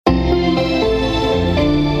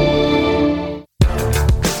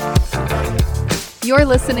You're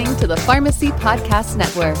listening to the Pharmacy Podcast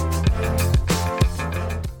Network.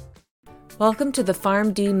 Welcome to the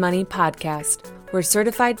PharmD Money Podcast, where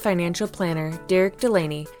certified financial planner Derek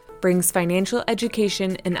Delaney brings financial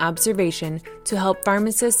education and observation to help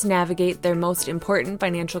pharmacists navigate their most important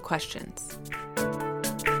financial questions.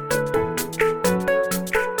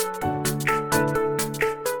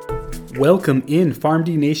 Welcome in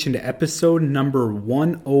PharmD Nation to episode number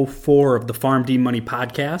 104 of the PharmD Money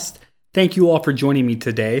Podcast. Thank you all for joining me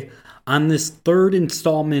today on this third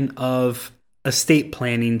installment of estate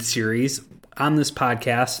planning series. On this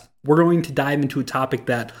podcast, we're going to dive into a topic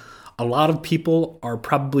that a lot of people are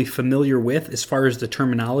probably familiar with as far as the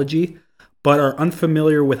terminology, but are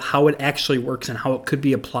unfamiliar with how it actually works and how it could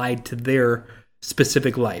be applied to their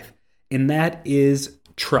specific life. And that is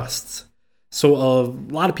trusts. So a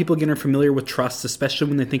lot of people are familiar with trusts, especially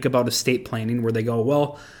when they think about estate planning, where they go,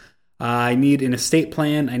 well, I need an estate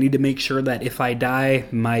plan. I need to make sure that if I die,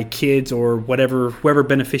 my kids or whoever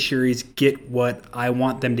beneficiaries get what I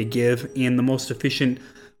want them to give in the most efficient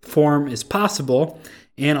form as possible.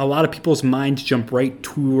 And a lot of people's minds jump right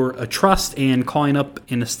to a trust and calling up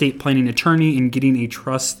an estate planning attorney and getting a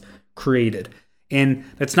trust created. And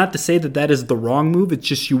that's not to say that that is the wrong move. It's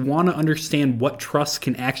just you want to understand what trusts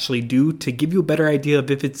can actually do to give you a better idea of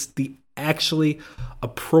if it's the actually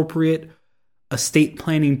appropriate estate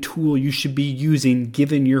planning tool you should be using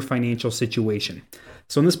given your financial situation.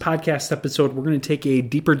 So in this podcast episode, we're going to take a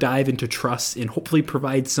deeper dive into trusts and hopefully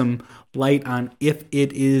provide some light on if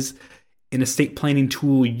it is an estate planning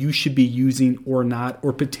tool you should be using or not,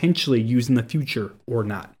 or potentially use in the future or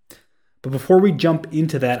not. But before we jump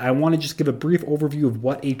into that, I want to just give a brief overview of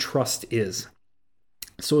what a trust is.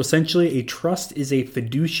 So essentially, a trust is a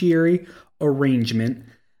fiduciary arrangement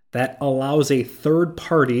that allows a third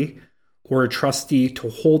party or a trustee to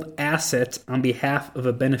hold assets on behalf of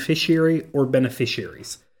a beneficiary or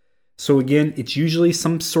beneficiaries. So again, it's usually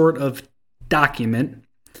some sort of document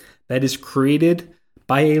that is created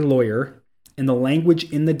by a lawyer, and the language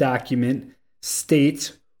in the document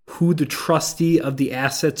states who the trustee of the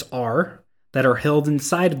assets are that are held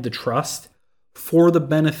inside of the trust for the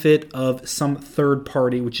benefit of some third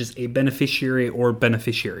party, which is a beneficiary or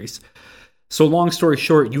beneficiaries. So long story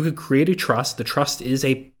short, you could create a trust. The trust is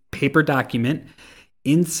a paper document.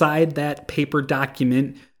 Inside that paper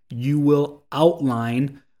document, you will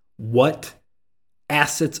outline what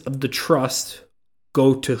assets of the trust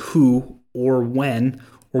go to who or when,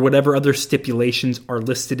 or whatever other stipulations are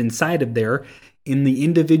listed inside of there. And the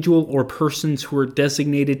individual or persons who are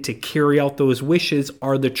designated to carry out those wishes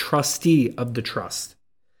are the trustee of the trust.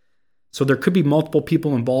 So there could be multiple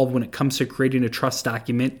people involved when it comes to creating a trust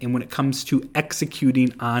document and when it comes to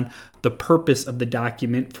executing on the purpose of the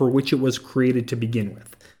document for which it was created to begin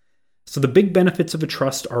with. So the big benefits of a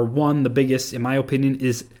trust are, one, the biggest, in my opinion,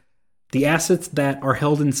 is the assets that are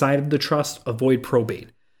held inside of the trust avoid probate.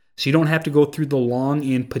 So you don't have to go through the long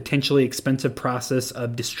and potentially expensive process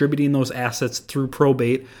of distributing those assets through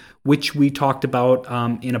probate, which we talked about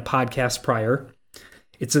in a podcast prior.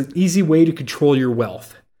 It's an easy way to control your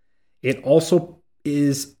wealth. It also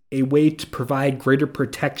is a way to provide greater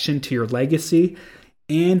protection to your legacy,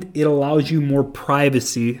 and it allows you more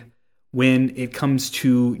privacy when it comes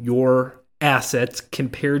to your assets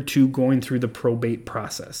compared to going through the probate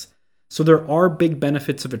process. So there are big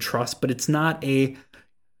benefits of a trust, but it's not a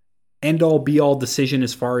end-all be-all decision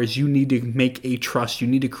as far as you need to make a trust. You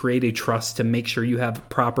need to create a trust to make sure you have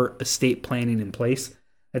proper estate planning in place.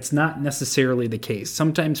 That's not necessarily the case.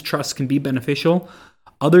 Sometimes trusts can be beneficial.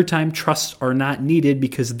 Other times, trusts are not needed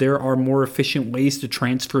because there are more efficient ways to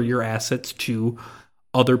transfer your assets to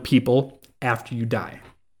other people after you die.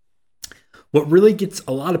 What really gets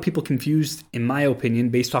a lot of people confused, in my opinion,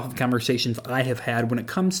 based off of conversations I have had when it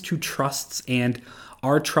comes to trusts and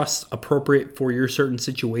are trusts appropriate for your certain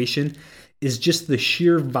situation, is just the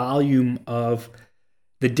sheer volume of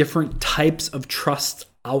the different types of trusts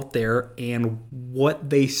out there and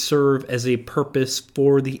what they serve as a purpose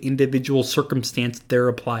for the individual circumstance they're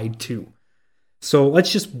applied to. So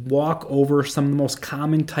let's just walk over some of the most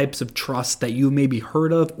common types of trusts that you maybe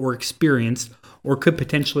heard of or experienced or could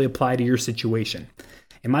potentially apply to your situation.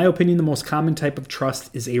 In my opinion, the most common type of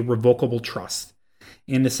trust is a revocable trust.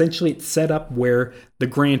 And essentially it's set up where the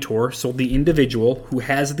grantor, so the individual who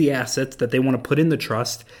has the assets that they want to put in the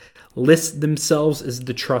trust, lists themselves as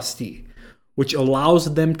the trustee, which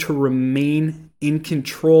allows them to remain in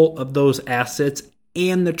control of those assets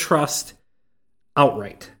and the trust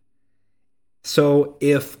outright. So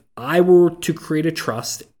if I were to create a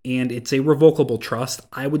trust and it's a revocable trust,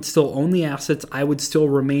 I would still own the assets. I would still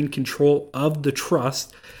remain control of the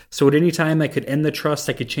trust. So at any time I could end the trust,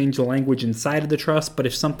 I could change the language inside of the trust, but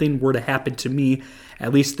if something were to happen to me,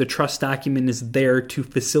 at least the trust document is there to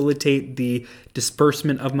facilitate the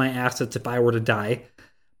disbursement of my assets if I were to die.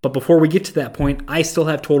 But before we get to that point, I still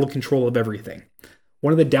have total control of everything.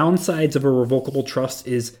 One of the downsides of a revocable trust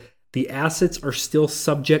is the assets are still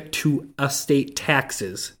subject to estate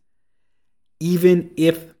taxes, even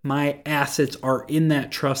if my assets are in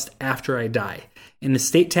that trust after I die. And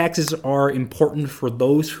estate taxes are important for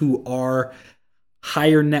those who are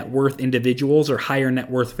higher net worth individuals or higher net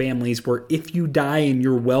worth families, where if you die and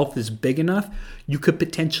your wealth is big enough, you could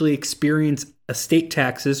potentially experience estate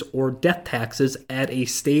taxes or death taxes at a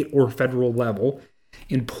state or federal level.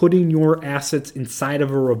 And putting your assets inside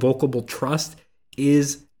of a revocable trust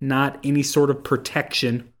is not any sort of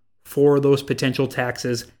protection for those potential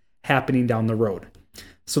taxes happening down the road.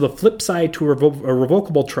 So the flip side to a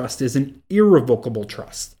revocable trust is an irrevocable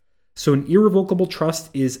trust. So an irrevocable trust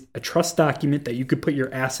is a trust document that you could put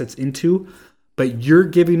your assets into, but you're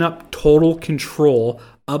giving up total control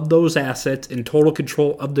of those assets and total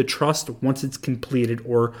control of the trust once it's completed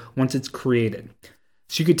or once it's created.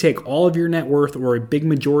 So you could take all of your net worth or a big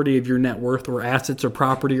majority of your net worth or assets or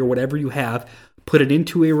property or whatever you have, put it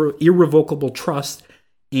into an irrevocable trust,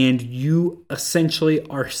 and you essentially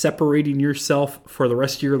are separating yourself for the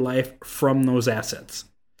rest of your life from those assets.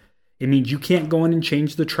 It means you can't go in and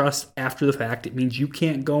change the trust after the fact. It means you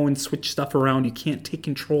can't go and switch stuff around. You can't take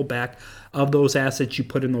control back of those assets you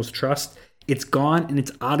put in those trusts. It's gone and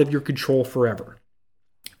it's out of your control forever.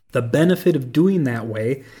 The benefit of doing that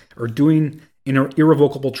way, or doing an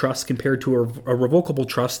irrevocable trust compared to a revocable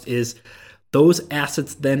trust, is those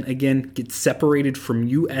assets then again get separated from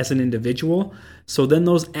you as an individual. So then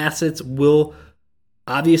those assets will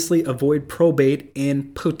obviously avoid probate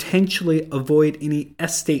and potentially avoid any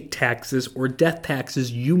estate taxes or death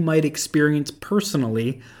taxes you might experience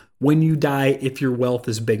personally when you die if your wealth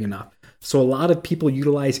is big enough. So a lot of people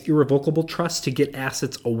utilize irrevocable trusts to get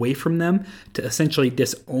assets away from them, to essentially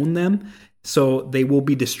disown them. So they will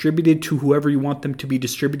be distributed to whoever you want them to be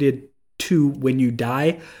distributed to when you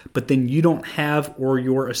die, but then you don't have, or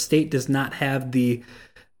your estate does not have they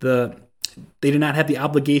do not have the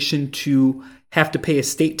obligation to have to pay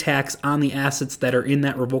estate tax on the assets that are in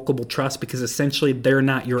that revocable trust, because essentially they're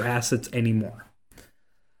not your assets anymore.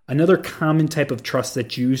 Another common type of trust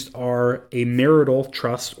that's used are a marital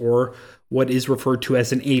trust, or what is referred to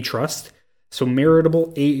as an A trust. So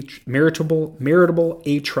maritable A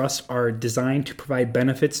trusts are designed to provide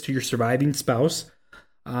benefits to your surviving spouse.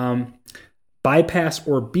 Bypass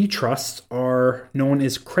or B trusts are known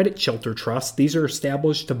as credit shelter trusts. These are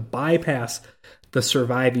established to bypass the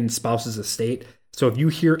surviving spouse's estate. So if you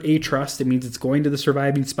hear A trust, it means it's going to the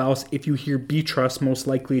surviving spouse. If you hear B trust, most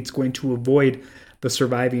likely it's going to avoid the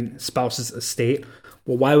surviving spouse's estate.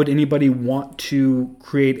 Well, why would anybody want to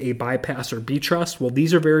create a bypass or B trust? Well,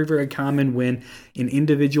 these are very, very common when an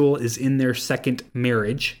individual is in their second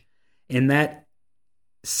marriage, and that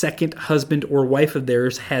second husband or wife of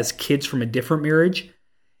theirs has kids from a different marriage,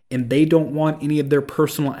 and they don't want any of their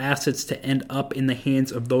personal assets to end up in the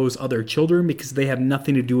hands of those other children because they have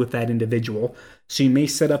nothing to do with that individual. So you may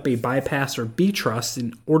set up a bypass or B trust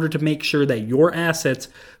in order to make sure that your assets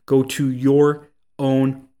go to your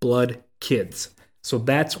own blood kids. So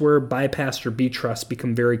that's where bypass or B trusts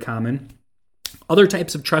become very common. Other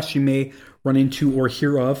types of trusts you may run into or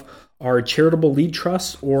hear of are charitable lead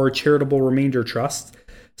trusts or charitable remainder trusts.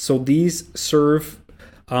 So these serve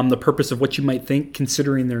the purpose of what you might think,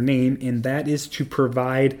 considering their name, and that is to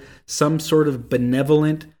provide some sort of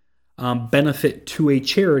benevolent benefit to a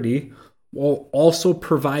charity, while also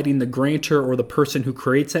providing the grantor or the person who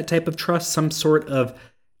creates that type of trust some sort of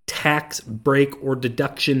tax break or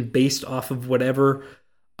deduction based off of whatever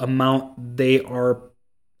amount they are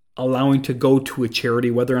allowing to go to a charity,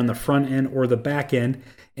 whether on the front end or the back end,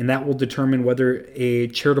 and that will determine whether a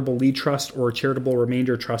charitable lead trust or a charitable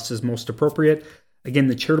remainder trust is most appropriate. Again,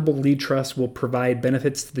 the charitable lead trust will provide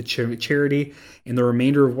benefits to the charity, and the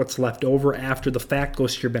remainder of what's left over after the fact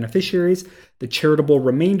goes to your beneficiaries. The charitable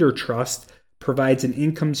remainder trust provides an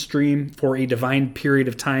income stream for a defined period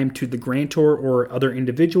of time to the grantor or other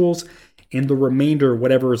individuals, and the remainder,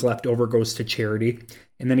 whatever is left over, goes to charity.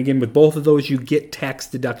 And then again, with both of those, you get tax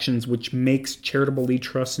deductions, which makes charitable lead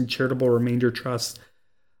trusts and charitable remainder trusts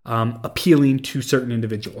appealing to certain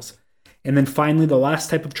individuals. And then finally, the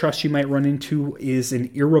last type of trust you might run into is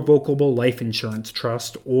an irrevocable life insurance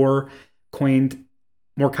trust, or coined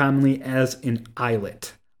more commonly as an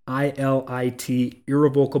ILIT. ILIT,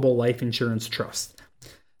 Irrevocable Life Insurance Trust.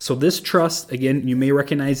 So this trust, again, you may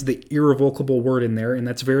recognize the irrevocable word in there, and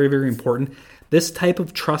that's very, very important. This type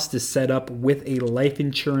of trust is set up with a life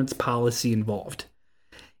insurance policy involved.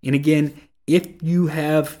 And again, if you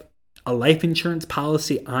have a life insurance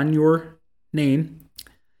policy on your name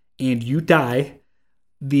and you die,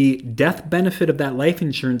 the death benefit of that life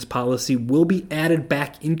insurance policy will be added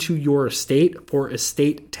back into your estate for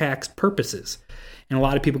estate tax purposes. And a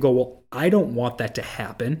lot of people go, well, I don't want that to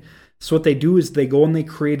happen. So what they do is they go and they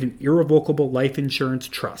create an irrevocable life insurance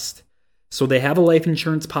trust. So they have a life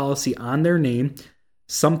insurance policy on their name.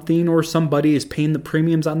 Something or somebody is paying the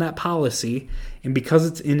premiums on that policy. And because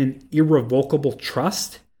it's in an irrevocable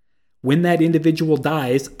trust, when that individual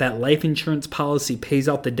dies, that life insurance policy pays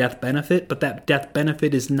out the death benefit, but that death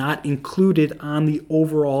benefit is not included on the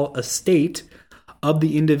overall estate of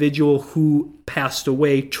the individual who passed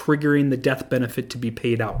away, triggering the death benefit to be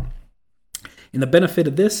paid out. And the benefit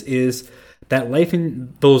of this is that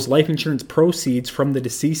those life insurance proceeds from the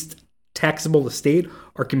deceased taxable estate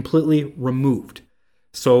are completely removed.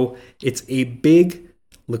 So it's a big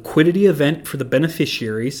liquidity event for the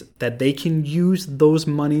beneficiaries that they can use those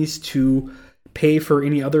monies to pay for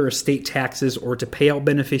any other estate taxes or to pay out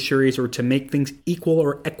beneficiaries or to make things equal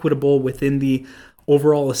or equitable within the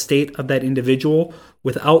overall estate of that individual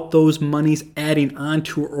without those monies adding on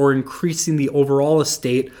to or increasing the overall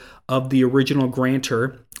estate of the original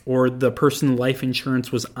grantor or the person life insurance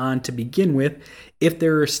was on to begin with, if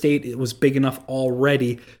their estate was big enough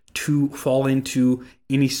already to fall into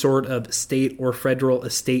any sort of state or federal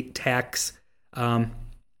estate tax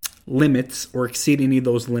limits or exceed any of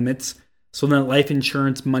those limits. So then life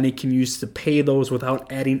insurance money can use to pay those without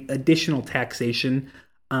adding additional taxation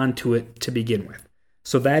onto it to begin with.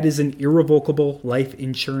 So that is an irrevocable life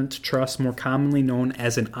insurance trust, more commonly known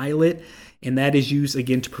as an ILIT, and that is used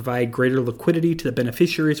again to provide greater liquidity to the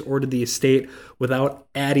beneficiaries or to the estate without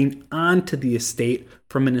adding on to the estate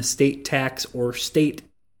from an estate tax or state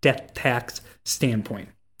death tax standpoint.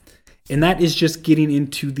 And that is just getting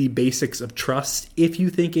into the basics of trust. If you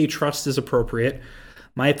think a trust is appropriate,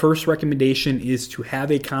 my first recommendation is to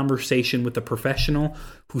have a conversation with a professional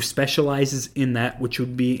who specializes in that, which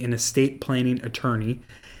would be an estate planning attorney.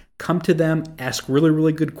 Come to them, ask really,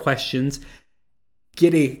 really good questions,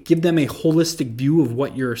 give them a holistic view of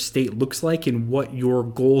what your estate looks like and what your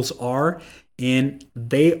goals are, and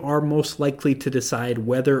they are most likely to decide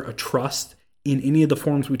whether a trust in any of the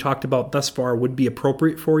forms we talked about thus far would be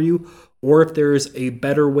appropriate for you, or if there is a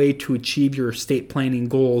better way to achieve your estate planning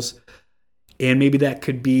goals. And maybe that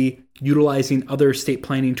could be utilizing other estate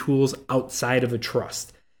planning tools outside of a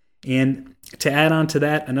trust. And to add on to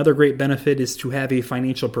that, another great benefit is to have a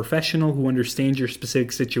financial professional who understands your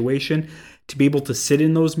specific situation to be able to sit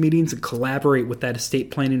in those meetings and collaborate with that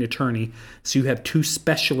estate planning attorney. So you have two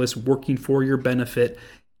specialists working for your benefit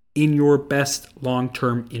in your best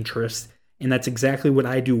long-term interest. And that's exactly what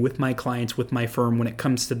I do with my clients, with my firm, when it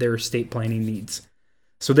comes to their estate planning needs.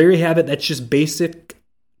 So there you have it. That's just basic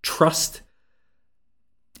trust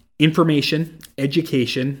information,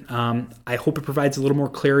 education. I hope it provides a little more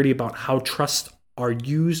clarity about how trusts are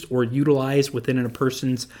used or utilized within a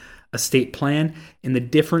person's estate plan and the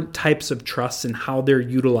different types of trusts and how they're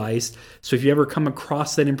utilized. So if you ever come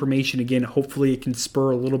across that information again, hopefully it can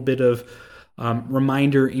spur a little bit of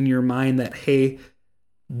reminder in your mind that, hey,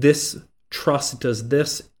 this trust does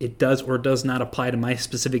this, it does or does not apply to my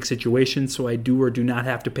specific situation, so I do or do not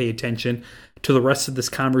have to pay attention to the rest of this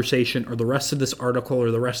conversation or the rest of this article or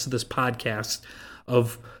the rest of this podcast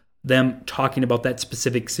of them talking about that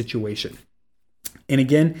specific situation. And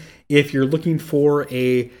again, if you're looking for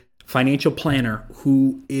a financial planner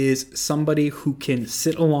who is somebody who can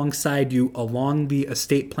sit alongside you along the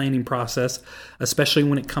estate planning process, especially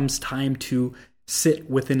when it comes time to sit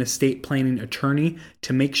with an estate planning attorney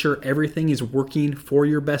to make sure everything is working for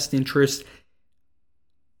your best interest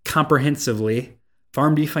comprehensively,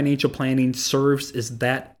 PharmD Financial Planning serves as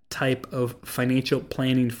that type of financial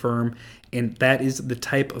planning firm, and that is the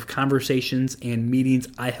type of conversations and meetings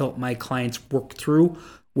I help my clients work through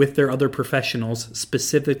with their other professionals,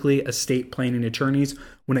 specifically estate planning attorneys,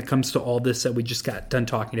 when it comes to all this that we just got done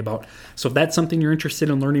talking about. So if that's something you're interested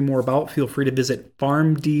in learning more about, feel free to visit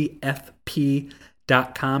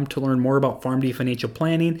PharmDFP.com to learn more about PharmD Financial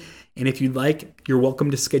Planning. And if you'd like, you're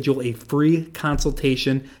welcome to schedule a free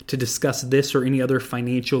consultation to discuss this or any other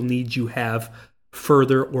financial needs you have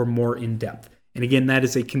further or more in depth. And again, that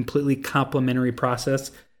is a completely complimentary process,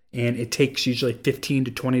 and it takes usually 15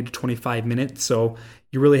 to 20 to 25 minutes. So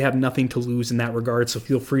you really have nothing to lose in that regard. So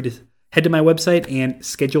feel free to head to my website and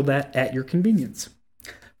schedule that at your convenience.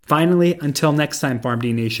 Finally, until next time,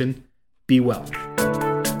 PharmD Nation, be well.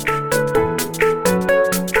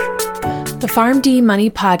 The PharmD Money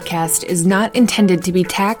Podcast is not intended to be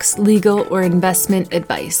tax, legal, or investment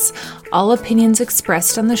advice. All opinions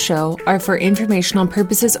expressed on the show are for informational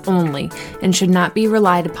purposes only and should not be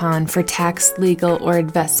relied upon for tax, legal, or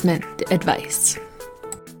investment advice.